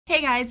Hey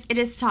guys, it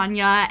is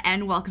Tanya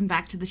and welcome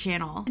back to the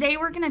channel. Today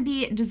we're going to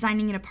be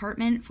designing an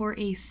apartment for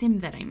a sim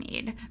that I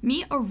made.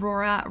 Meet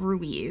Aurora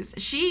Ruiz.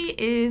 She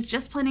is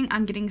just planning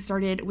on getting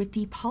started with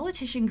the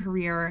politician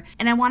career,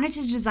 and I wanted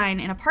to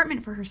design an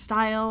apartment for her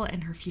style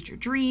and her future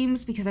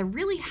dreams because I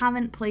really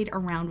haven't played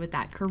around with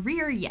that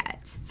career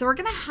yet. So we're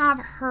going to have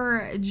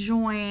her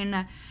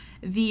join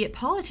the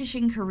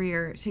politician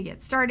career to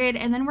get started,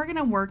 and then we're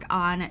gonna work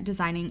on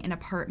designing an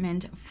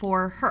apartment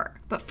for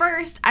her. But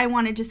first, I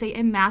wanted to say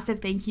a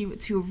massive thank you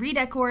to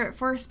Redecor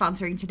for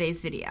sponsoring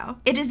today's video.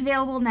 It is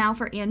available now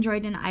for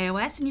Android and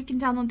iOS, and you can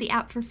download the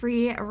app for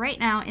free right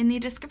now in the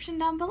description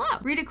down below.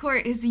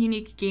 Redecor is a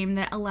unique game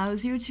that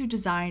allows you to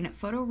design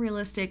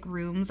photorealistic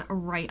rooms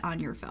right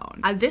on your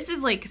phone. This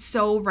is like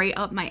so right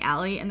up my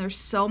alley, and there's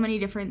so many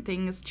different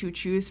things to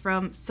choose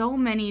from, so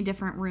many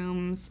different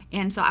rooms,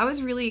 and so I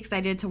was really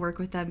excited to work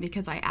with them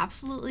because I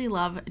absolutely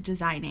love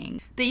designing.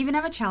 They even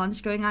have a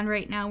challenge going on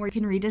right now where you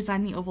can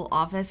redesign the Oval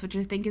Office, which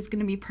I think is going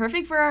to be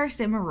perfect for our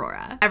sim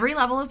Aurora. Every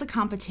level is a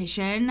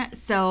competition,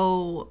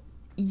 so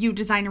you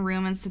design a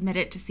room and submit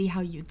it to see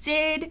how you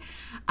did.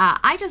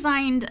 I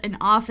designed an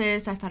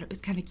office. I thought it was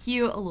kind of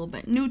cute, a little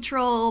bit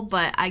neutral,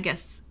 but I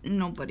guess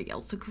nobody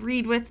else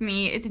agreed with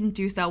me. It didn't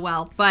do so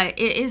well, but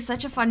it is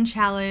such a fun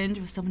challenge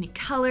with so many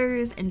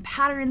colors and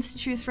patterns to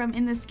choose from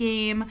in this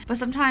game, but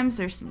sometimes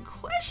there's some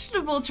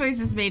questionable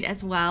choices made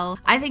as well.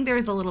 I think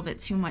there's a little bit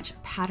too much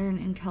pattern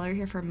and color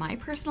here for my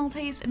personal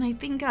taste, and I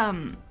think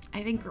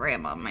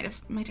Grandma might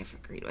have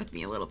agreed with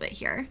me a little bit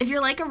here. If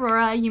you're like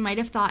Aurora, you might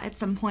have thought at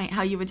some point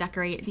how you would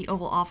decorate the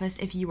Oval Office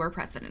if you were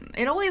president.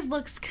 It always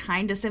looks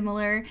kind of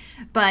similar,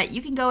 but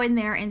you can go in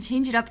there and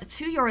change it up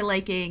to your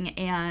liking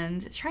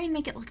and try and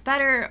make it look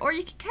better, or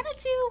you can kind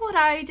of do what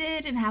I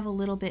did and have a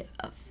little bit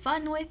of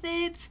fun with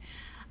it.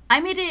 I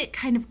made it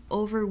kind of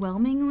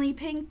overwhelmingly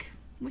pink,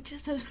 which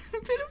is a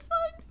bit of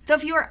fun. So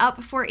if you are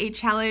up for a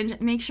challenge,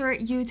 make sure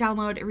you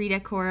download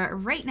Redecor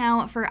right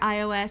now for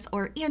iOS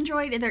or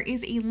Android. There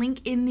is a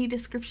link in the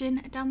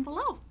description down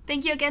below.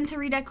 Thank you again to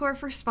Redecor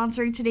for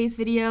sponsoring today's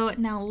video.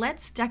 Now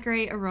let's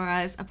decorate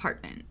Aurora's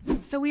apartment.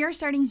 So we are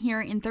starting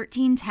here in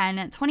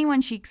 1310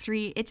 21 Chic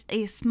Street. It's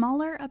a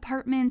smaller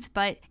apartment,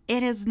 but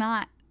it is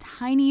not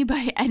tiny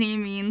by any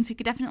means. You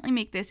could definitely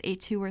make this a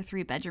 2 or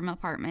 3 bedroom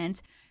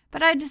apartment,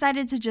 but I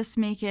decided to just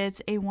make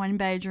it a 1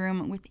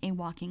 bedroom with a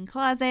walk-in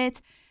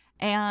closet.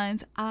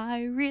 And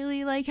I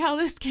really like how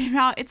this came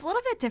out. It's a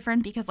little bit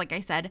different because, like I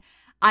said,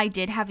 I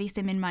did have a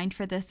sim in mind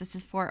for this. This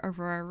is for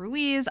Aurora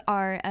Ruiz,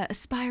 our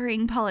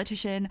aspiring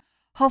politician.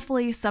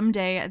 Hopefully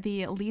someday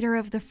the leader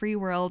of the free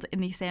world in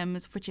The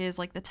Sims, which is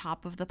like the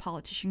top of the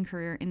politician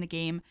career in the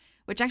game,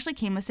 which actually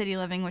came with City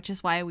Living, which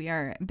is why we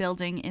are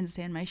building in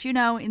San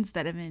Myshuno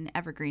instead of in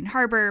Evergreen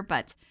Harbor.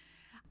 But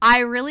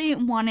I really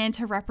wanted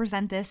to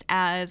represent this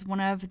as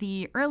one of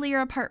the earlier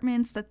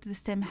apartments that the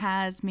sim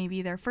has,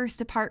 maybe their first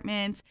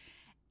apartment,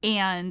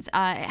 and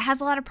it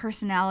has a lot of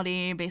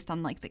personality based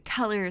on like the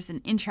colors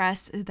and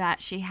interests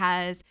that she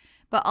has,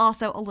 but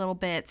also a little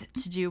bit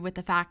to do with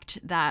the fact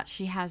that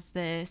she has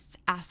this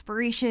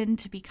aspiration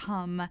to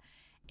become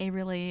a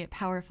really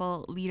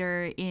powerful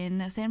leader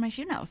in San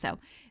Myshuno. So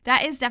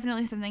that is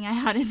definitely something I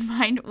had in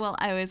mind while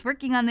I was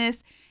working on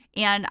this.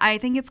 And I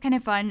think it's kind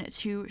of fun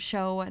to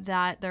show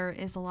that there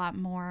is a lot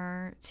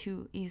more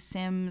to a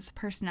sim's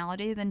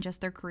personality than just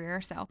their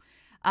career. So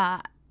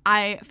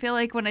I feel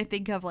like when I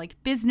think of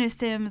like business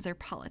sims or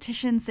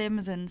politician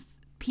sims and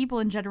people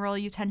in general,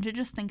 you tend to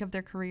just think of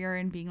their career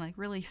and being like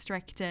really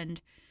strict and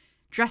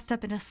dressed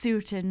up in a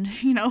suit and,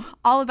 you know,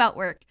 all about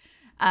work.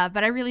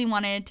 But I really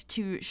wanted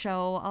to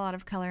show a lot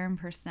of color and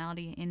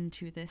personality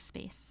into this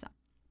space. So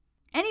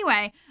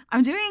anyway,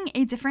 I'm doing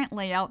a different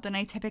layout than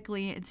I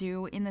typically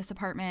do in this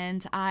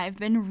apartment. I've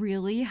been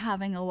really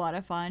having a lot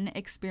of fun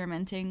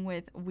experimenting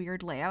with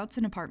weird layouts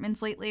in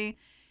apartments lately.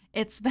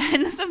 It's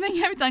been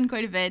something I've done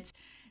quite a bit.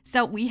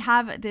 So we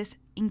have this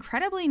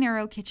incredibly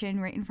narrow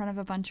kitchen right in front of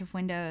a bunch of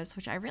windows,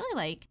 which I really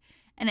like.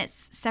 And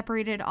it's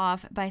separated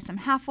off by some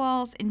half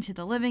walls into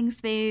the living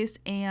space.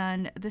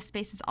 And this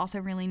space is also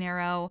really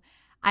narrow.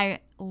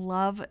 I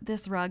love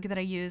this rug that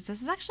I use.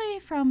 This is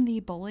actually from the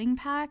bowling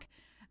pack.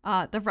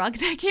 The rug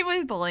that came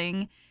with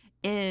bowling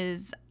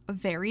is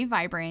very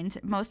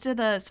vibrant. Most of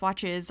the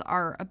swatches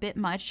are a bit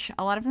much.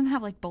 A lot of them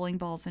have like bowling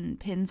balls and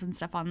pins and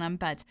stuff on them,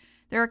 but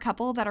there are a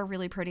couple that are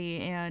really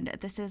pretty, and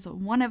this is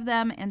one of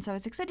them. And so I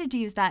was excited to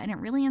use that, and it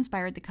really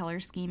inspired the color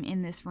scheme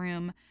in this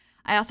room.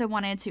 I also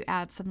wanted to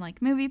add some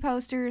like movie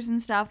posters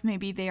and stuff.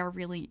 Maybe they are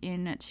really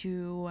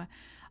into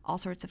all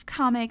sorts of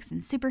comics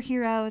and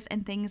superheroes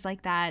and things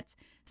like that.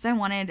 So I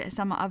wanted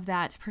some of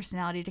that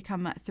personality to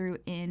come through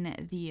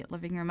in the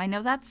living room. I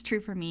know that's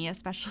true for me,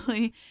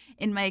 especially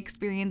in my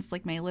experience.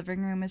 Like my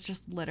living room is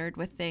just littered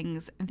with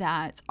things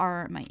that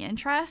are my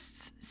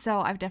interests. So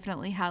I've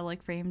definitely had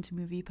like framed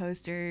movie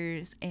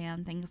posters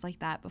and things like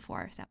that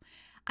before. So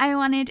I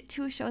wanted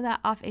to show that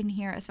off in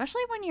here,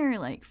 especially when you're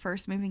like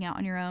first moving out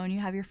on your own. You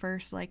have your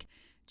first like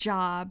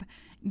job.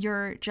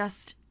 You're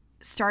just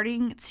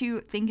starting to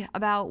think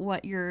about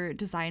what your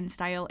design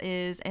style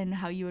is and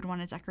how you would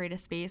want to decorate a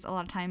space, a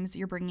lot of times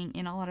you're bringing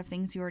in a lot of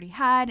things you already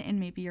had in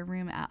maybe your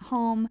room at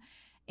home.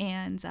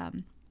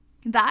 And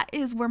that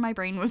is where my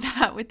brain was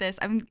at with this.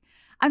 I'm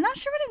not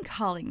sure what I'm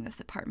calling this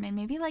apartment.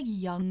 Maybe like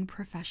young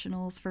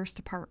professionals first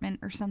apartment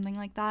or something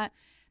like that.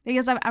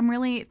 Because I'm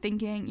really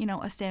thinking, you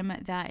know, a sim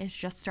that is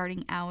just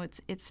starting out,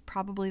 it's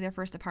probably their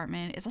first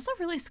apartment. It's also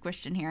really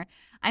squished in here.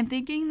 I'm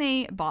thinking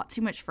they bought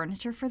too much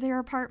furniture for their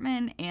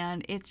apartment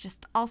and it's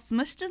just all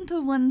smushed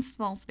into one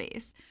small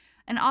space.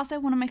 And also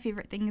one of my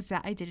favorite things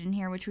that I did in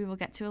here, which we will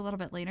get to a little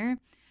bit later,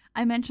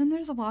 I mentioned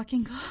there's a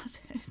walk-in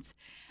closet.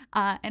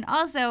 And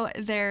also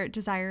their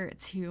desire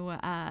to,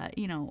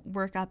 you know,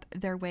 work up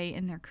their way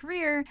in their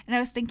career. And I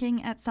was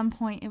thinking at some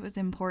point it was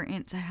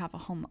important to have a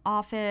home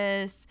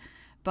office,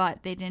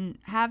 but they didn't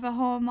have a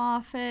home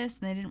office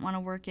and they didn't want to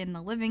work in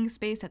the living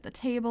space at the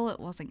table. It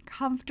wasn't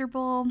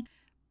comfortable,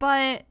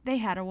 but they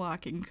had a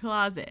walk-in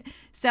closet.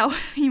 So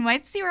you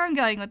might see where I'm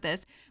going with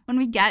this. When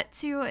we get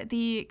to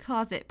the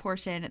closet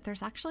portion,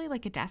 there's actually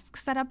like a desk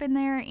set up in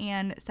there.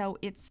 And so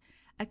it's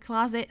a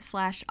closet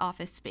 /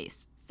 office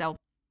space. So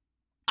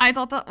I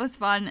thought that was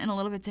fun and a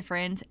little bit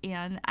different.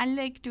 And I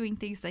like doing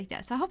things like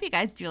that. So I hope you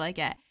guys do like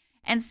it.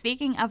 And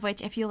speaking of which,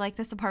 if you like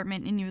this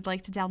apartment and you would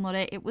like to download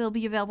it, it will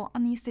be available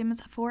on the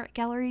Sims 4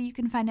 gallery. You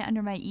can find it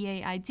under my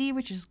EA ID,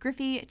 which is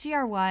Gryphi,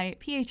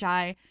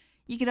 Gryphi.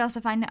 You could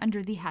also find it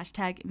under the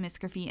hashtag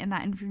MissGryphi, and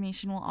that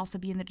information will also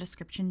be in the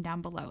description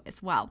down below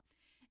as well.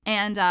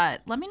 And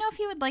let me know if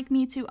you would like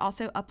me to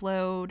also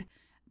upload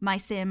my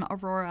sim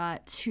Aurora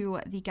to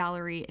the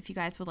gallery if you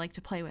guys would like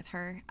to play with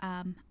her.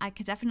 I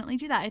could definitely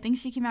do that. I think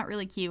she came out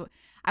really cute.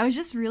 I was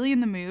just really in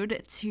the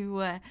mood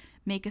to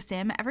make a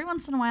sim. Every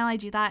once in a while I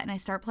do that and I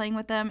start playing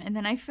with them, and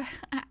then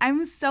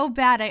I'm so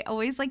bad. I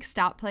always like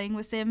stop playing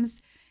with sims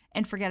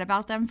and forget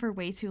about them for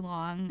way too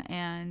long,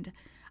 and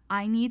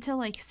I need to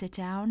like sit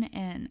down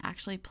and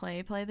actually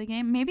play the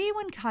game. Maybe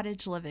when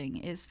Cottage Living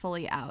is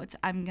fully out,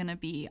 I'm gonna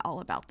be all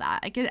about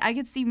that. I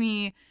could see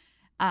me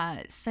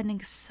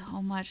spending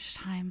so much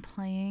time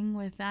playing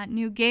with that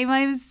new game.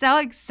 I'm so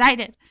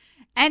excited.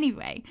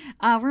 Anyway,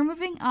 we're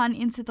moving on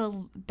into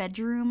the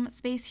bedroom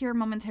space here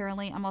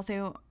momentarily. I'm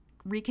also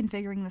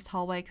reconfiguring this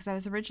hallway because I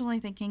was originally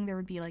thinking there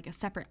would be like a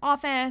separate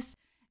office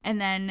and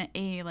then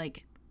a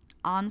like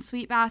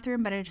ensuite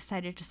bathroom, but I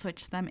decided to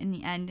switch them in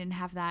the end and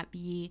have that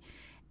be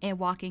a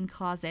walk-in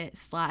closet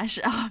 /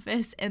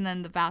 office, and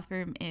then the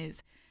bathroom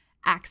is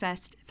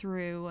accessed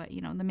through,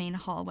 you know, the main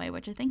hallway,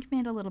 which I think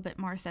made a little bit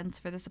more sense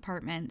for this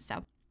apartment.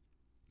 So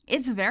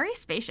it's very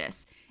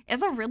spacious.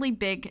 It's a really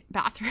big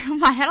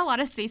bathroom. I had a lot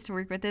of space to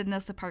work with in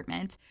this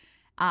apartment.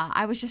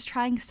 I was just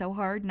trying so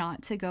hard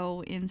not to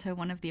go into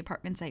one of the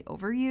apartments I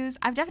overuse.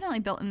 I've definitely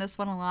built in this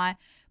one a lot,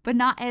 but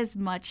not as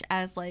much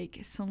as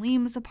like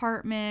Salim's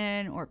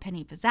apartment or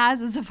Penny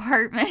Pizzazz's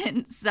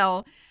apartment.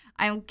 So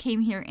I came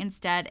here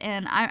instead,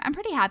 and I'm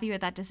pretty happy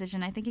with that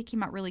decision. I think it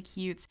came out really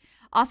cute.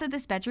 Also,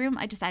 this bedroom,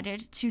 I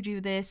decided to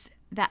do this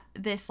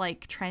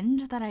like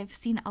trend that I've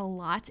seen a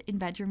lot in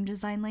bedroom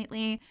design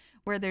lately,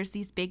 where there's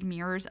these big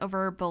mirrors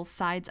over both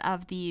sides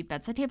of the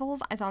bedside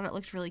tables. I thought it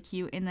looked really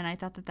cute, and then I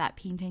thought that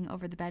painting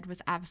over the bed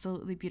was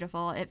absolutely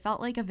beautiful. It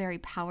felt like a very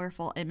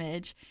powerful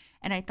image,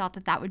 and I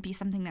thought that would be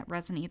something that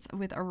resonates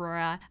with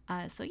Aurora.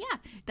 So yeah,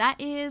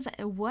 that is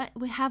what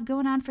we have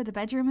going on for the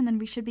bedroom, and then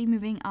we should be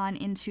moving on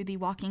into the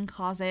walk-in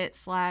closet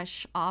 /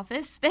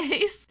 office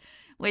space,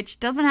 which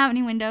doesn't have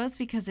any windows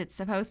because it's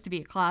supposed to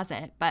be a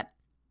closet, but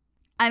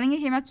I think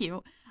it came out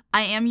cute.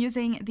 I am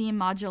using the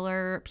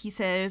modular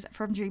pieces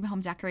from Dream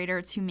Home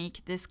Decorator to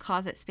make this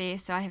closet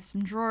space. So I have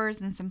some drawers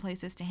and some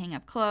places to hang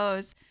up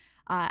clothes,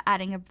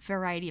 adding a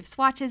variety of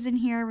swatches in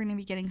here. We're going to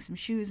be getting some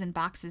shoes and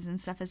boxes and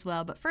stuff as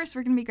well. But first,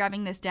 we're going to be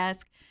grabbing this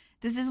desk.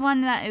 This is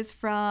one that is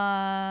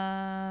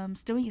from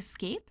Snowy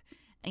Escape.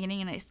 I'm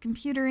getting a nice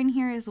computer in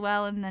here as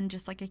well, and then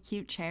just like a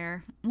cute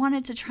chair.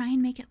 Wanted to try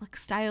and make it look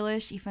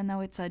stylish, even though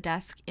it's a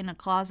desk in a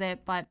closet,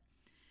 but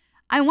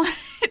I want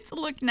it to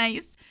look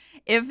nice.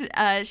 If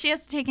she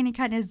has to take any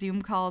kind of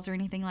Zoom calls or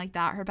anything like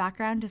that, her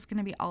background is going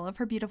to be all of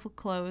her beautiful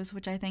clothes,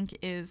 which I think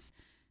is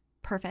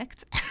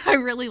perfect. I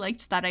really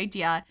liked that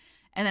idea.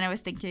 And then I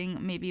was thinking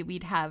maybe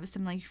we'd have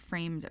some like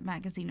framed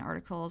magazine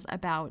articles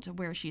about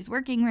where she's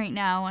working right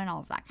now and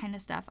all of that kind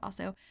of stuff.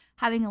 Also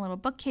having a little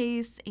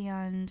bookcase,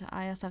 and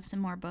I also have some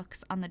more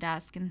books on the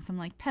desk and some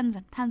like pens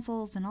and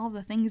pencils and all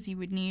the things you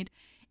would need.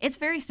 It's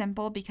very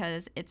simple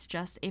because it's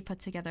just a put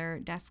together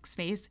desk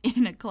space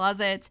in a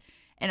closet.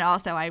 And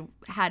also I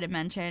had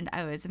mentioned,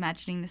 I was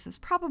imagining this was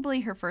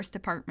probably her first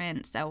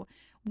apartment. So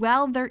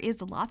while there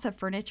is lots of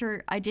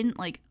furniture, I didn't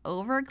like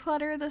over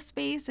clutter the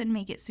space and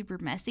make it super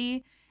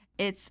messy.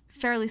 It's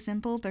fairly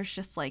simple. There's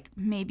just like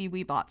maybe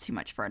we bought too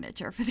much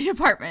furniture for the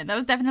apartment. That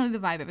was definitely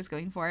the vibe I was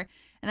going for.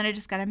 And then I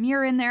just got a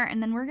mirror in there,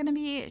 and then we're going to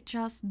be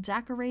just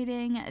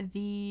decorating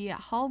the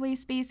hallway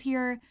space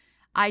here.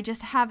 I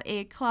just have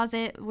a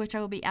closet, which I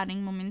will be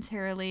adding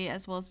momentarily,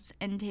 as well as this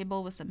end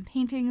table with some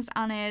paintings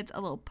on it,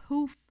 a little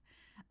poof.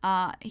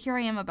 Here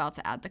I am about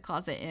to add the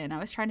closet in. I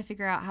was trying to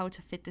figure out how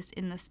to fit this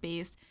in the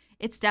space.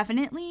 It's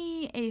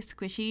definitely a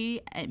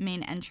squishy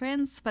main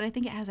entrance, but I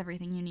think it has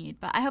everything you need.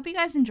 But I hope you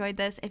guys enjoyed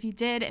this. If you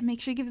did, make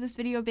sure you give this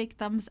video a big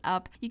thumbs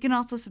up. You can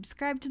also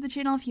subscribe to the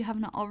channel if you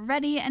haven't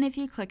already, and if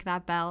you click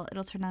that bell,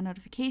 it'll turn on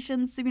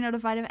notifications to be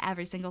notified of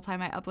every single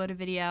time I upload a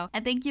video.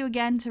 And thank you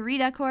again to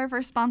Redecor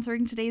for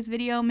sponsoring today's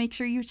video. Make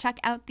sure you check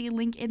out the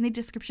link in the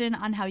description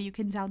on how you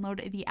can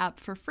download the app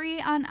for free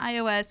on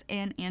iOS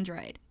and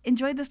Android.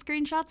 Enjoy the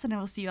screenshots, and I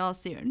will see you all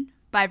soon.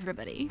 Bye,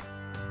 everybody.